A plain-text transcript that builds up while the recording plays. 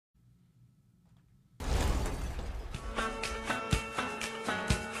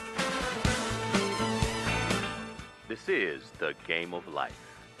This is The Game of Life.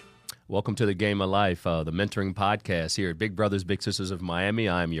 Welcome to The Game of Life, the mentoring podcast here at Big Brothers Big Sisters of Miami.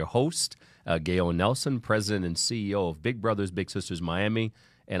 I am your host, Gale Nelson, President and CEO of Big Brothers Big Sisters Miami,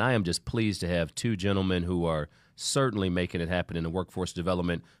 and I am just pleased to have two gentlemen who are certainly making it happen in the workforce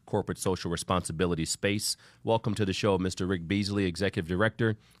development, corporate social responsibility space. Welcome to the show, Mr. Rick Beasley, Executive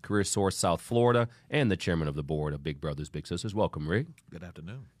Director, CareerSource South Florida, and the Chairman of the Board of Big Brothers Big Sisters. Welcome, Rick. Good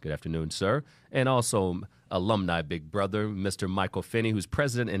afternoon. Good afternoon, sir. And also alumni Big Brother, Mr. Michael Finney, who's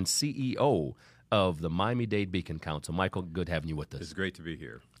President and CEO of the Miami-Dade Beacon Council. Michael, good having you with us. It's great to be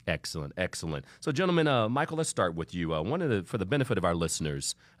here. Excellent, excellent. So, gentlemen, Michael, let's start with you. For the benefit of our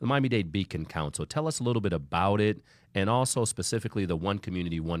listeners, the Miami-Dade Beacon Council, tell us a little bit about it and also specifically the One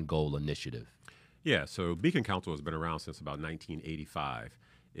Community, One Goal initiative. Yeah, so Beacon Council has been around since about 1985.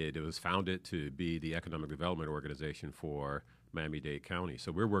 It was founded to be the economic development organization for Miami-Dade County.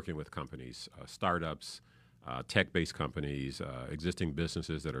 So we're working with companies, startups, tech-based companies, existing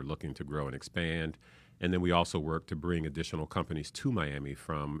businesses that are looking to grow and expand. And then we also work to bring additional companies to Miami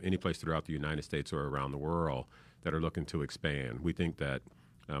from any place throughout the United States or around the world that are looking to expand. We think that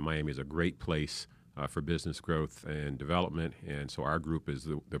Miami is a great place for business growth and development, and so our group is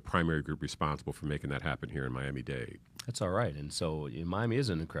the primary group responsible for making that happen here in Miami-Dade. That's all right. And so Miami is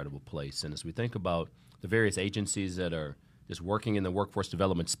an incredible place. And as we think about the various agencies that are just working in the workforce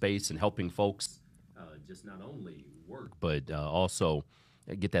development space and helping folks just not only work, but also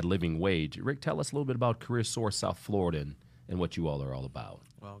get that living wage. Rick, tell us a little bit about CareerSource South Florida and what you all are all about.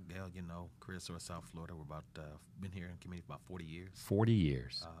 Well, Gale, you know, CareerSource South Florida, we're been here in the community for about 40 years. 40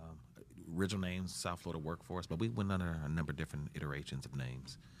 years. Original name's South Florida Workforce, but we went under a number of different iterations of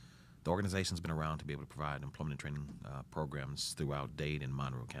names. The organization's been around to be able to provide employment and training programs throughout Dade and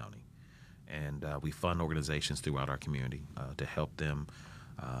Monroe County. And we fund organizations throughout our community to help them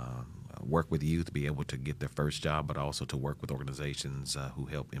work with youth to be able to get their first job, but also to work with organizations who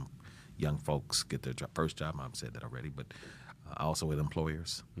help young folks get their first job. I've said that already, but also with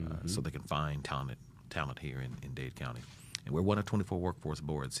employers so they can find talent here in Dade County. And we're one of 24 workforce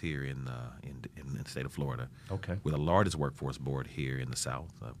boards here in the state of Florida. Okay. We're the largest workforce board here in the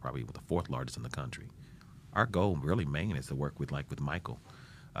South, probably the fourth largest in the country. Our goal really main is to work with Michael,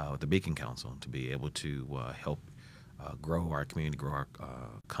 with the Beacon Council, to be able to help grow our community, grow our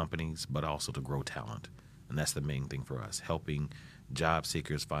companies, but also to grow talent. And that's the main thing for us, helping job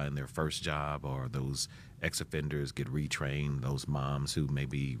seekers find their first job, or those ex-offenders get retrained, those moms who may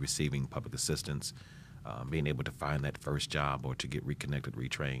be receiving public assistance, being able to find that first job or to get reconnected,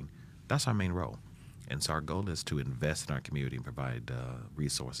 retrained. That's our main role. And so our goal is to invest in our community and provide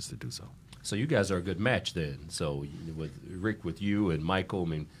resources to do so. So you guys are a good match then. So with Rick, with you and Michael,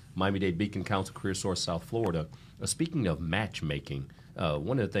 Miami-Dade Beacon Council, CareerSource South Florida. Speaking of matchmaking,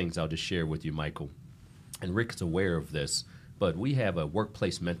 one of the things I'll just share with you, Michael, and Rick's aware of this, but we have a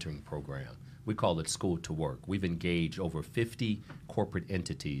workplace mentoring program. We call it School to Work. We've engaged over 50 corporate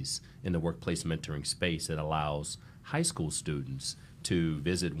entities in the workplace mentoring space that allows high school students to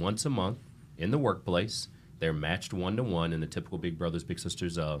visit once a month in the workplace. They're matched one-to-one in the typical Big Brothers Big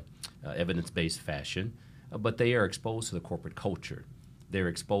Sisters evidence-based fashion, but they are exposed to the corporate culture. They're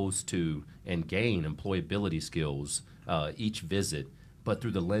exposed to and gain employability skills each visit, but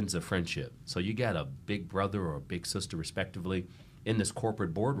through the lens of friendship. So you got a big brother or a big sister, respectively, in this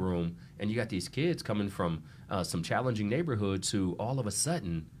corporate boardroom, and you got these kids coming from some challenging neighborhoods who all of a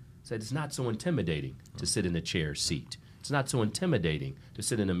sudden said it's not so intimidating to sit in a chair seat. It's not so intimidating to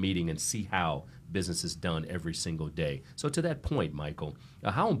sit in a meeting and see how business is done every single day. So to that point, Michael,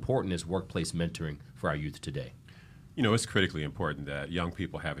 how important is workplace mentoring for our youth today? You know, it's critically important that young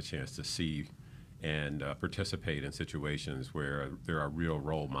people have a chance to see and participate in situations where there are real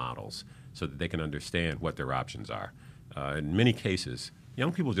role models so that they can understand what their options are. In many cases,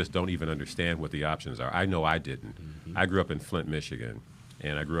 young people just don't even understand what the options are. I know I didn't. I grew up in Flint, Michigan,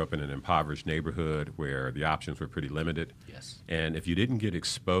 and I grew up in an impoverished neighborhood where the options were pretty limited. Yes. And if you didn't get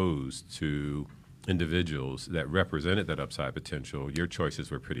exposed to individuals that represented that upside potential, your choices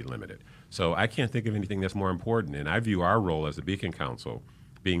were pretty limited. So I can't think of anything that's more important. And I view our role as the Beacon Council,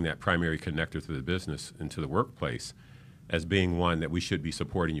 being that primary connector to the business and to the workplace, as being one that we should be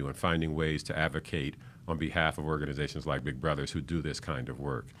supporting you and finding ways to advocate on behalf of organizations like Big Brothers who do this kind of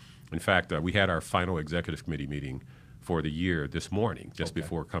work. In fact, we had our final executive committee meeting for the year this morning, just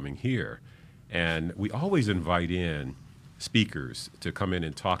before coming here. And we always invite in speakers to come in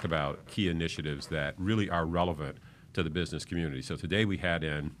and talk about key initiatives that really are relevant to the business community. So today we had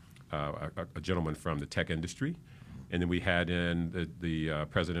in a gentleman from the tech industry, and then we had in the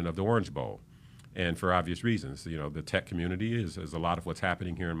president of the Orange Bowl. And for obvious reasons, you know, the tech community is a lot of what's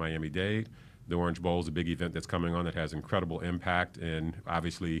happening here in Miami-Dade. The Orange Bowl is a big event that's coming on that has incredible impact, and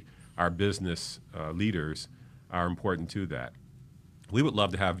obviously our business leaders are important to that. We would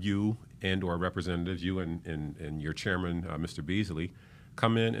love to have you and or representatives, you and your chairman, Mr. Beasley,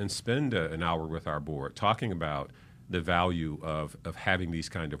 come in and spend an hour with our board talking about the value of having these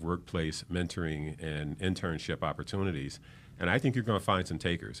kind of workplace mentoring and internship opportunities. And I think you're going to find some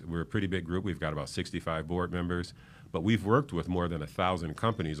takers. We're a pretty big group. We've got about 65 board members, but we've worked with more than 1,000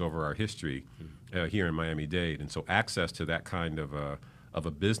 companies over our history here in Miami-Dade. And so access to that kind of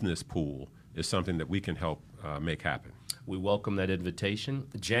a business pool is something that we can help make happen. We welcome that invitation.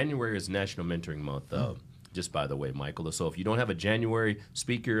 January is National Mentoring Month, just by the way, Michael. So if you don't have a January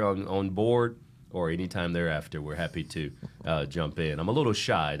speaker on board, or anytime thereafter, we're happy to jump in. I'm a little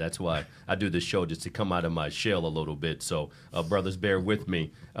shy. That's why I do this show, just to come out of my shell a little bit. So, brothers, bear with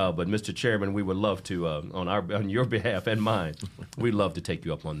me. But, Mr. Chairman, we would love to, on your behalf and mine, we'd love to take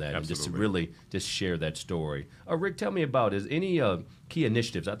you up on that. Absolutely. And just to really just share that story. Rick, tell me about, is any key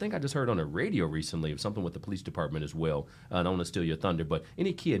initiatives? I think I just heard on the radio recently of something with the police department as well. I don't want to steal your thunder, but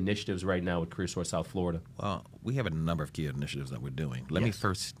any key initiatives right now with CareerSource South Florida? Well, we have a number of key initiatives that we're doing. Let me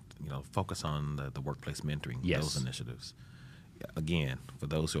first focus on the workplace mentoring, those initiatives. Again, for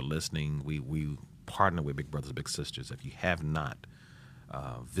those who are listening, we partner with Big Brothers Big Sisters. If you have not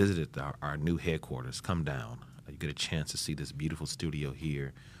visited our new headquarters, come down. You get a chance to see this beautiful studio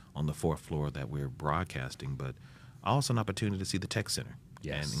here on the 4th floor that we're broadcasting, but also an opportunity to see the tech center.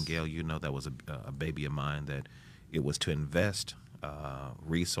 Yes. And Gale, that was a baby of mine, that it was to invest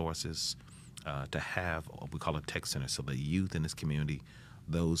resources to have what we call a tech center, so the youth in this community,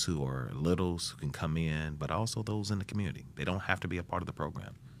 those who are littles, who can come in, but also those in the community. They don't have to be a part of the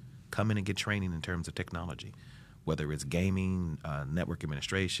program. Come in and get training in terms of technology, whether it's gaming, network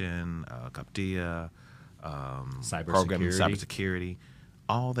administration, CompTIA, cybersecurity.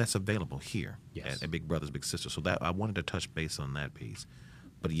 All that's available here at Big Brothers Big Sisters. So that I wanted to touch base on that piece.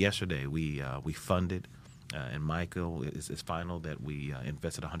 But yesterday we funded, and Michael is final, that we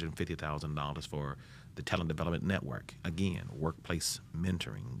invested $150,000 for the Talent Development Network. Again, workplace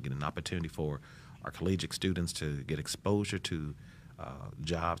mentoring, get an opportunity for our collegiate students to get exposure to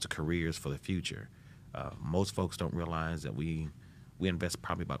jobs, to careers for the future. Most folks don't realize that we invest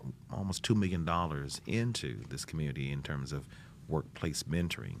probably about almost $2 million into this community in terms of workplace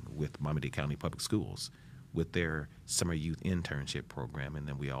mentoring with Miami-Dade County Public Schools with their summer youth internship program, and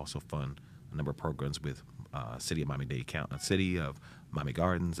then we also fund a number of programs with City of Miami-Dade County, City of Miami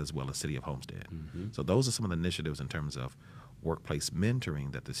Gardens, as well as City of Homestead. So those are some of the initiatives in terms of workplace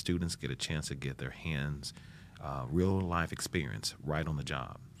mentoring, that the students get a chance to get their hands real life experience right on the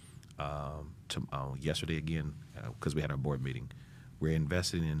job. Yesterday again, because we had our board meeting, we're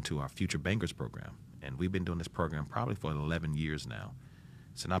investing into our Future Bankers program, and we've been doing this program probably for 11 years now.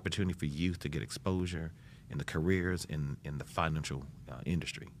 It's an opportunity for youth to get exposure in the careers in the financial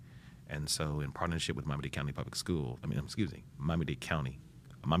industry. And so in partnership with Miami-Dade County Public School,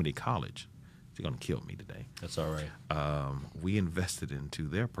 Miami-Dade College, you're going to kill me today. That's all right. We invested into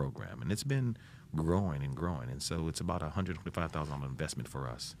their program, and it's been growing and growing. And so it's about a $125,000 investment for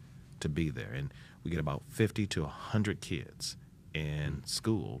us to be there. And we get about 50 to 100 kids in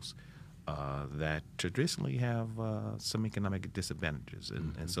schools that traditionally have some economic disadvantages.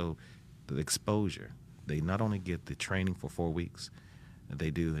 And so the exposure, they not only get the training for 4 weeks, they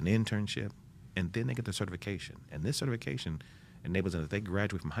do an internship, and then they get the certification. And this certification enables them, if they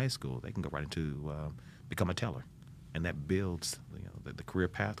graduate from high school, they can go right into become a teller. And that builds the career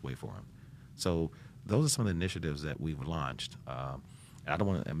pathway for them. So those are some of the initiatives that we've launched. I don't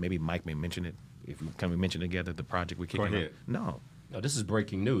want to, maybe Mike may mention it. Can we mention together the project we're kicking off? No, this is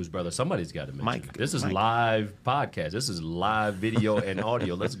breaking news, brother. Somebody's got to mention Mike, it. This is live podcast. This is live video and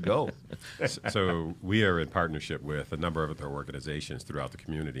audio. Let's go. So we are in partnership with a number of other organizations throughout the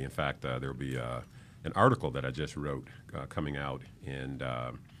community. In fact, there will be an article that I just wrote coming out in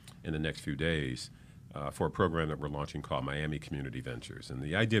the next few days for a program that we're launching called Miami Community Ventures. And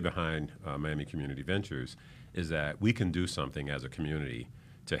the idea behind Miami Community Ventures is that we can do something as a community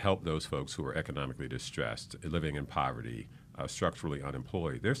to help those folks who are economically distressed, living in poverty, structurally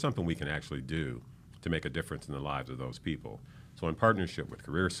unemployed. There's something we can actually do to make a difference in the lives of those people. So in partnership with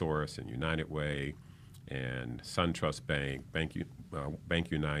CareerSource and United Way and SunTrust Bank,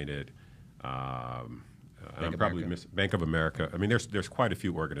 Bank United, Bank of America. I mean, there's quite a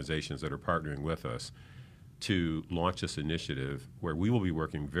few organizations that are partnering with us to launch this initiative where we will be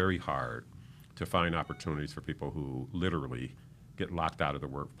working very hard to find opportunities for people who literally get locked out of the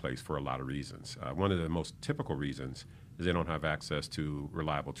workplace for a lot of reasons. One of the most typical reasons is they don't have access to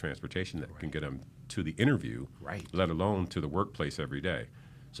reliable transportation that can get them to the interview, let alone to the workplace every day.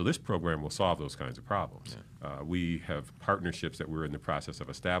 So this program will solve those kinds of problems. We have partnerships that we're in the process of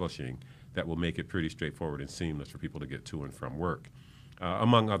establishing that will make it pretty straightforward and seamless for people to get to and from work.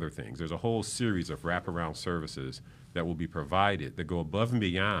 Among other things, there's a whole series of wraparound services that will be provided that go above and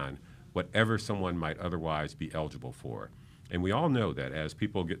beyond whatever someone might otherwise be eligible for. And we all know that as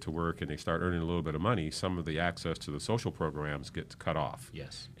people get to work and they start earning a little bit of money, some of the access to the social programs gets cut off.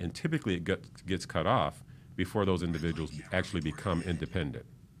 Yes. And typically it gets cut off before those individuals actually become independent.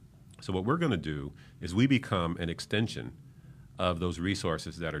 So what we're going to do is we become an extension of those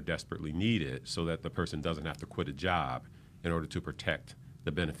resources that are desperately needed so that the person doesn't have to quit a job in order to protect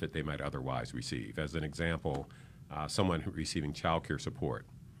the benefit they might otherwise receive. As an example, someone receiving child care support,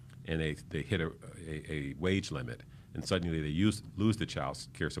 and they hit a wage limit, and suddenly they lose the child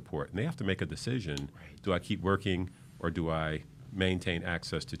care support, and they have to make a decision, right. Do I keep working or do I maintain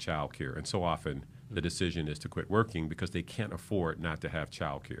access to child care? And so often the decision is to quit working because they can't afford not to have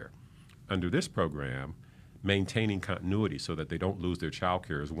child care. Under this program, maintaining continuity so that they don't lose their child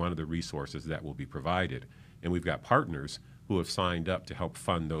care is one of the resources that will be provided. And we've got partners who have signed up to help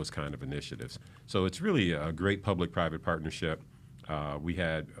fund those kind of initiatives. So it's really a great public-private partnership. We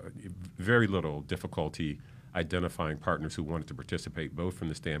had very little difficulty identifying partners who wanted to participate, both from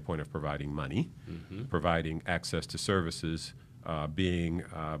the standpoint of providing money, providing access to services, being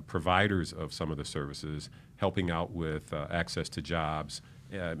providers of some of the services, helping out with access to jobs.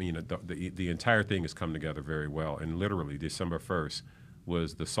 I mean, the entire thing has come together very well. And literally, December 1st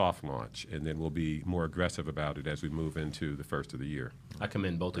was the soft launch, and then we'll be more aggressive about it as we move into the first of the year. I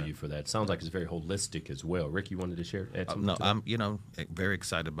commend both of you for that. Sounds like it's very holistic as well. Rick, you wanted to share? Add something no, to that? I'm very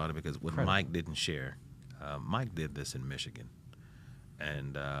excited about it because what Mike didn't share, Mike did this in Michigan,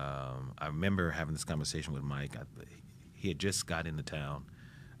 and I remember having this conversation with Mike. He had just got into town.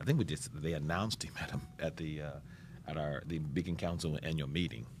 I think they announced him at the Beacon Council annual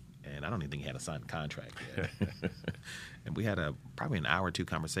meeting. And I don't even think he had a signed contract yet. And we had probably an hour or two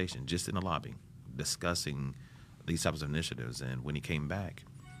conversation just in the lobby discussing these types of initiatives. And when he came back,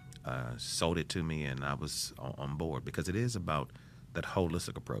 sold it to me, and I was on board because it is about that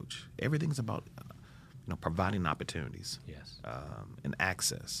holistic approach. Everything's about providing opportunities, yes, and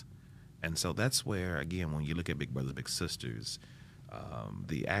access. And so that's where, again, when you look at Big Brothers Big Sisters,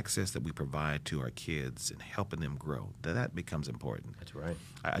 the access that we provide to our kids and helping them grow, that becomes important. That's right.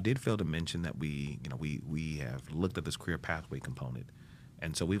 I did fail to mention that we have looked at this career pathway component,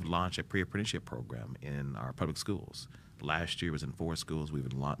 and so we've launched a pre-apprenticeship program in our public schools. Last year was in 4 schools.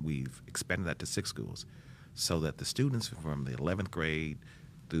 We've expanded that to 6 schools, so that the students from the 11th grade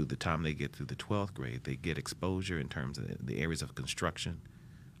through the time they get through the 12th grade, they get exposure in terms of the areas of construction,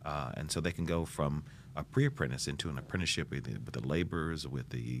 and so they can go from a pre-apprentice into an apprenticeship with the laborers,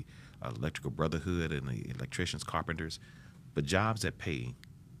 with the electrical brotherhood and the electricians, carpenters, but jobs that pay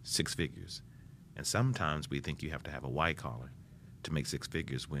 6 figures. And sometimes we think you have to have a white collar to make 6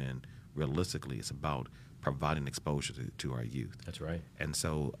 figures when realistically it's about providing exposure to our youth. That's right. And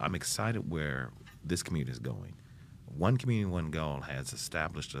so I'm excited where this community is going. One Community, One Goal has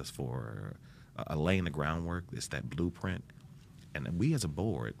established us for laying the groundwork. It's that blueprint. And we as a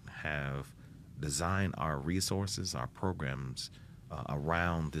board have design our resources, our programs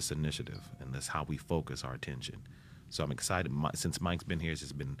around this initiative, and that's how we focus our attention. So I'm excited. Since Mike's been here, it's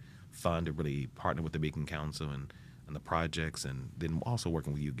just been fun to really partner with the Beacon Council and the projects, and then also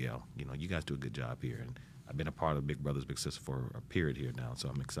working with you, Gale. You guys do a good job here, and I've been a part of Big Brothers Big Sisters for a period here now, so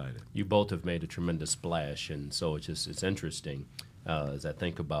I'm excited. You both have made a tremendous splash, and so it's interesting as I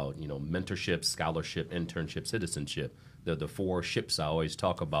think about mentorship, scholarship, internship, citizenship. The 4 ships I always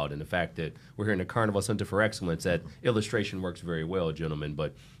talk about, and the fact that we're here in the Carnival Center for Excellence. That illustration works very well, gentlemen.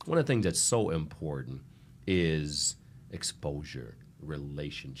 But one of the things that's so important is exposure,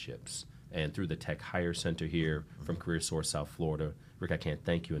 relationships. And through the Tech Hire Center here from CareerSource South Florida, Rick, I can't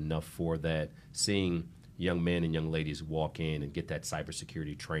thank you enough for that. Seeing young men and young ladies walk in and get that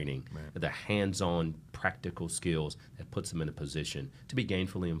cybersecurity training, the hands-on practical skills that puts them in a position to be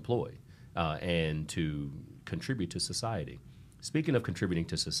gainfully employed and to contribute to society. Speaking of contributing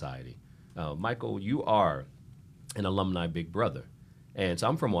to society, Michael, you are an alumni Big Brother. And so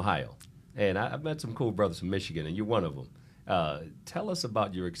I'm from Ohio, and I've met some cool brothers from Michigan, and you're one of them. Tell us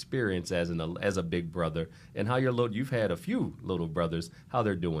about your experience as a Big Brother and how you've had a few little brothers, how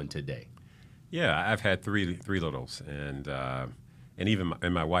they're doing today. Yeah, I've had three littles, and even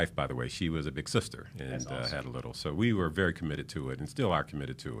my wife, by the way, she was a big sister and awesome. Had a little. So we were very committed to it and still are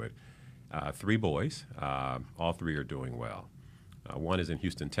committed to it. 3 boys, all 3 are doing well. One is in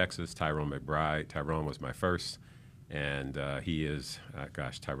Houston, Texas, Tyrone McBride. Tyrone was my first, And he is,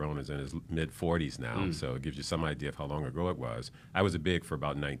 Tyrone is in his mid-40s now, so it gives you some idea of how long ago it was. I was a big for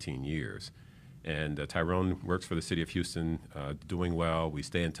about 19 years. And Tyrone works for the city of Houston, doing well. We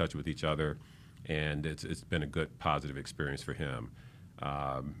stay in touch with each other, and it's been a good, positive experience for him.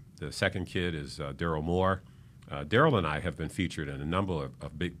 The second kid is Daryl Moore. Daryl and I have been featured in a number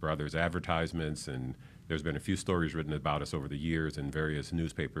of Big Brothers advertisements, and there's been a few stories written about us over the years in various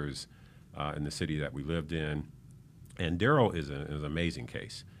newspapers in the city that we lived in. And Daryl is an amazing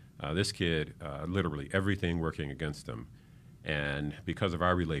case. This kid, literally everything working against him. And because of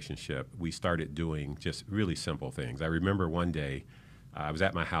our relationship, we started doing just really simple things. I remember one day I was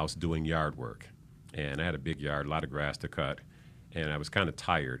at my house doing yard work, and I had a big yard, a lot of grass to cut, and I was kind of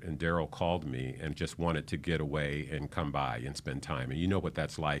tired, and Daryl called me and just wanted to get away and come by and spend time. And you know what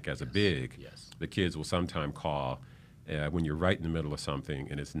that's like as a big. Yes. The kids will sometimes call when you're right in the middle of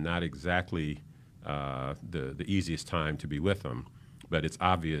something, and it's not exactly the easiest time to be with them, but it's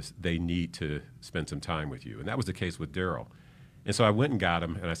obvious they need to spend some time with you. And that was the case with Daryl. And so I went and got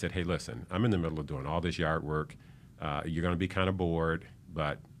him, and I said, hey, listen, I'm in the middle of doing all this yard work. You're going to be kind of bored,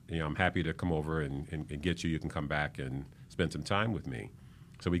 but I'm happy to come over and get you. You can come back and spend some time with me.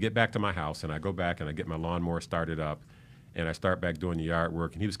 So we get back to my house, and I go back and I get my lawnmower started up, and I start back doing the yard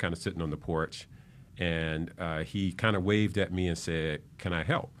work, and he was kind of sitting on the porch, and he kind of waved at me and said, can I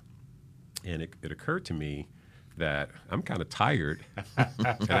help? And it occurred to me that I'm kind of tired,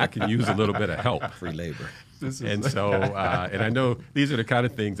 and I can use a little bit of help. Free labor. And so, and I know these are the kind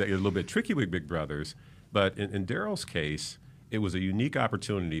of things that are a little bit tricky with Big Brothers, but in Daryl's case, it was a unique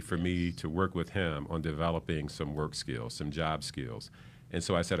opportunity for me to work with him on developing some work skills, some job skills. And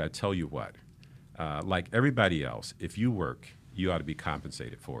so I said, I tell you what, like everybody else, if you work, you ought to be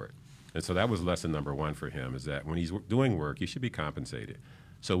compensated for it. And so that was lesson number one for him, is that when he's doing work, he should be compensated.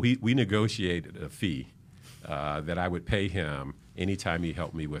 So we negotiated a fee that I would pay him anytime he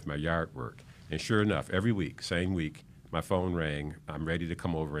helped me with my yard work. And sure enough, every week, same week, my phone rang, I'm ready to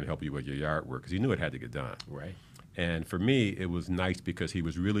come over and help you with your yard work, because he knew it had to get done. Right. And for me, it was nice because he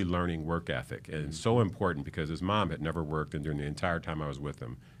was really learning work ethic, and so important because his mom had never worked, and during the entire time I was with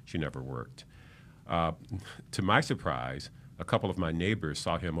him, she never worked. To my surprise, a couple of my neighbors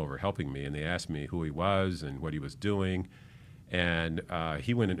saw him over helping me, and they asked me who he was and what he was doing. And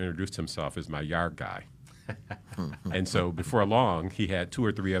he went and introduced himself as my yard guy. And so before long, he had 2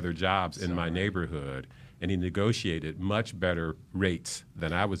 or 3 other jobs in my neighborhood, and he negotiated much better rates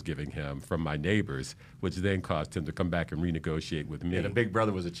than I was giving him from my neighbors, which then caused him to come back and renegotiate with me. And the Big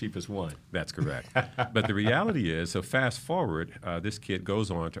Brother was the cheapest one. That's correct. But the reality is, so fast forward, this kid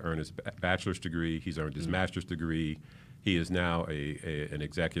goes on to earn his bachelor's degree. He's earned his master's degree. He is now an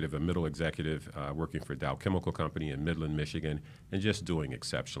executive, a middle executive, working for Dow Chemical Company in Midland, Michigan, and just doing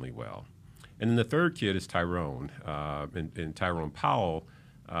exceptionally well. And then the third kid is Tyrone, and Tyrone Powell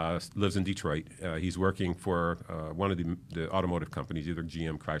lives in Detroit. He's working for one of the automotive companies, either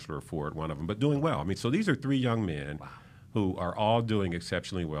GM, Chrysler, or Ford, one of them, but doing well. I mean, so these are 3 young men who are all doing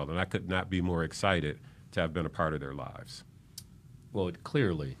exceptionally well, and I could not be more excited to have been a part of their lives. Well,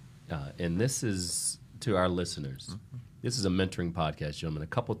 clearly, and this is to our listeners, this is a mentoring podcast, gentlemen. A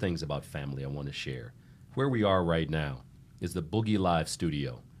couple things about family I want to share. Where we are right now is the Boogie Live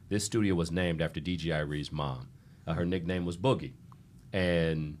studio. This studio was named after D.G. Iree's mom. Her nickname was Boogie.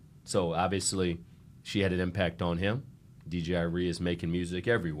 And so obviously she had an impact on him. D.G. Iree is making music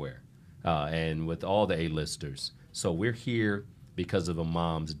everywhere, and with all the A-listers. So we're here because of a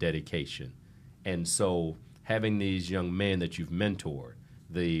mom's dedication. And so having these young men that you've mentored,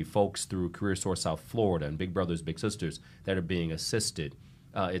 the folks through CareerSource South Florida and Big Brothers Big Sisters that are being assisted,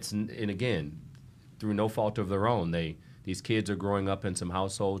 and again, through no fault of their own, these kids are growing up in some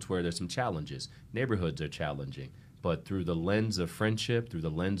households where there's some challenges. Neighborhoods are challenging. But through the lens of friendship, through the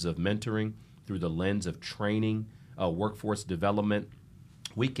lens of mentoring, through the lens of training, workforce development,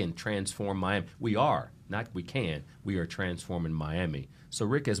 we can transform Miami. We are transforming Miami. So,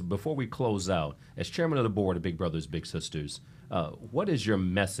 Rick, before we close out, as chairman of the board of Big Brothers Big Sisters, what is your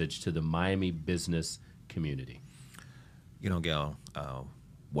message to the Miami business community? You know, Gale,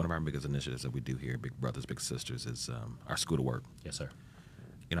 one of our biggest initiatives that we do here at Big Brothers Big Sisters is our School to Work. Yes, sir.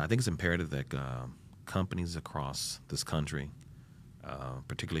 You know, I think it's imperative that companies across this country,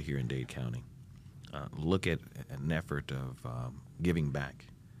 particularly here in Dade County, look at an effort of giving back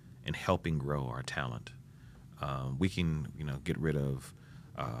and helping grow our talent. We can, get rid of,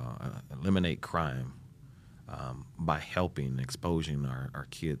 eliminate crime by helping, exposing our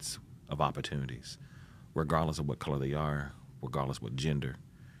kids of opportunities, regardless of what color they are, regardless what gender,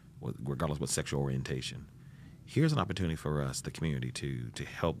 regardless what sexual orientation. Here's an opportunity for us, the community, to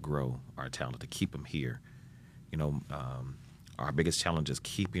help grow our talent, to keep them here, our biggest challenge is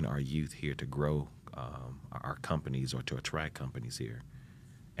keeping our youth here to grow our companies or to attract companies here.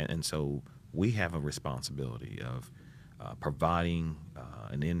 And so we have a responsibility of providing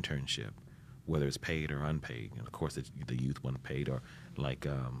an internship, whether it's paid or unpaid. And of course, the youth want paid, or like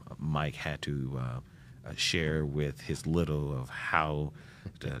Mike had to share with his little of how,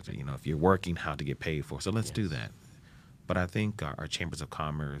 if you're working, how to get paid for. So let's do that. But I think our chambers of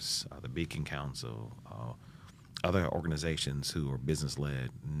commerce, the Beacon Council, other organizations who are business-led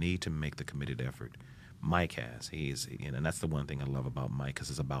need to make the committed effort. Mike has. And that's the one thing I love about Mike, because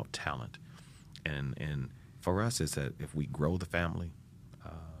it's about talent. And for us, is that if we grow the family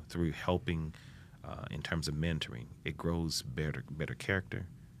through helping in terms of mentoring, it grows better character,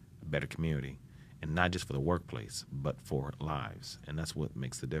 a better community, and not just for the workplace, but for lives. And that's what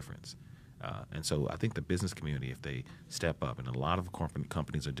makes the difference. And so I think the business community, if they step up, and a lot of corporate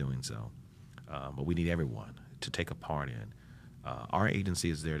companies are doing so, but we need everyone to take a part in. Our agency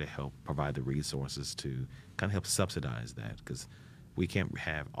is there to help provide the resources to kind of help subsidize that, because we can't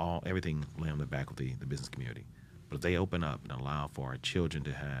have everything lay on the back of the business community. But if they open up and allow for our children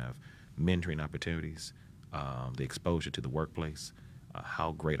to have mentoring opportunities, the exposure to the workplace,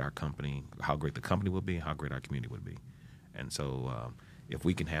 how great the company will be, and how great our community would be. And so if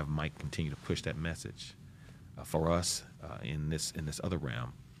we can have Mike continue to push that message for us in this other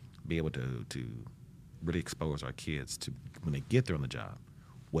realm, be able to really expose our kids to, when they get there on the job,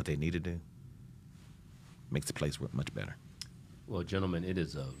 what they need to do, makes the place much better. Well, gentlemen, it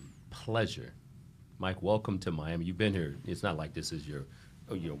is a pleasure. Mike, welcome to Miami. You've been here. It's not like this is your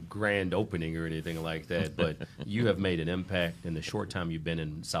grand opening or anything like that, but you have made an impact in the short time you've been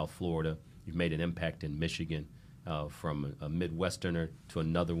in South Florida. You've made an impact in Michigan, from a Midwesterner to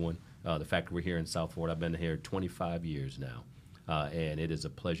another one. The fact that we're here in South Florida, I've been here 25 years now, and it is a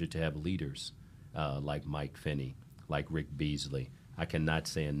pleasure to have leaders like Mike Finney, like Rick Beasley. I cannot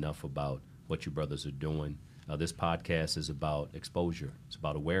say enough about what you brothers are doing. This podcast is about exposure. It's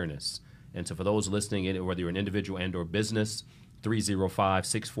about awareness. And so for those listening, whether you're an individual and or business,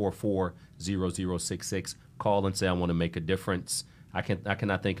 305-644-0066, call and say, I want to make a difference. I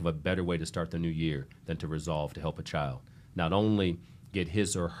cannot think of a better way to start the new year than to resolve to help a child. Not only get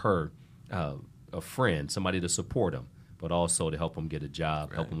his or her a friend, somebody to support them, but also to help them get a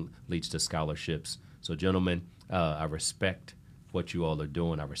job, right. Help them lead to scholarships. So, gentlemen, I respect what you all are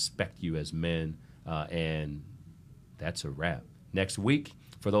doing. I respect you as men, and that's a wrap. Next week,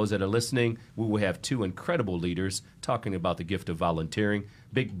 for those that are listening, we will have two incredible leaders talking about the gift of volunteering.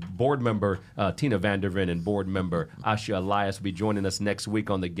 Big board member Tina Vanderven and board member Asha Elias will be joining us next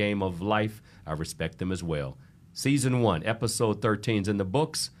week on The Game of Life. I respect them as well. Season 1, Episode 13 is in the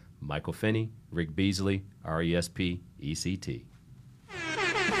books. Michael Finney, Rick Beasley, RESPECT.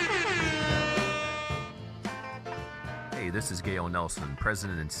 Hey, this is Gale Nelson,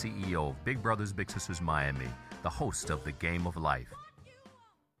 President and CEO of Big Brothers Big Sisters Miami, the host of The Game of Life.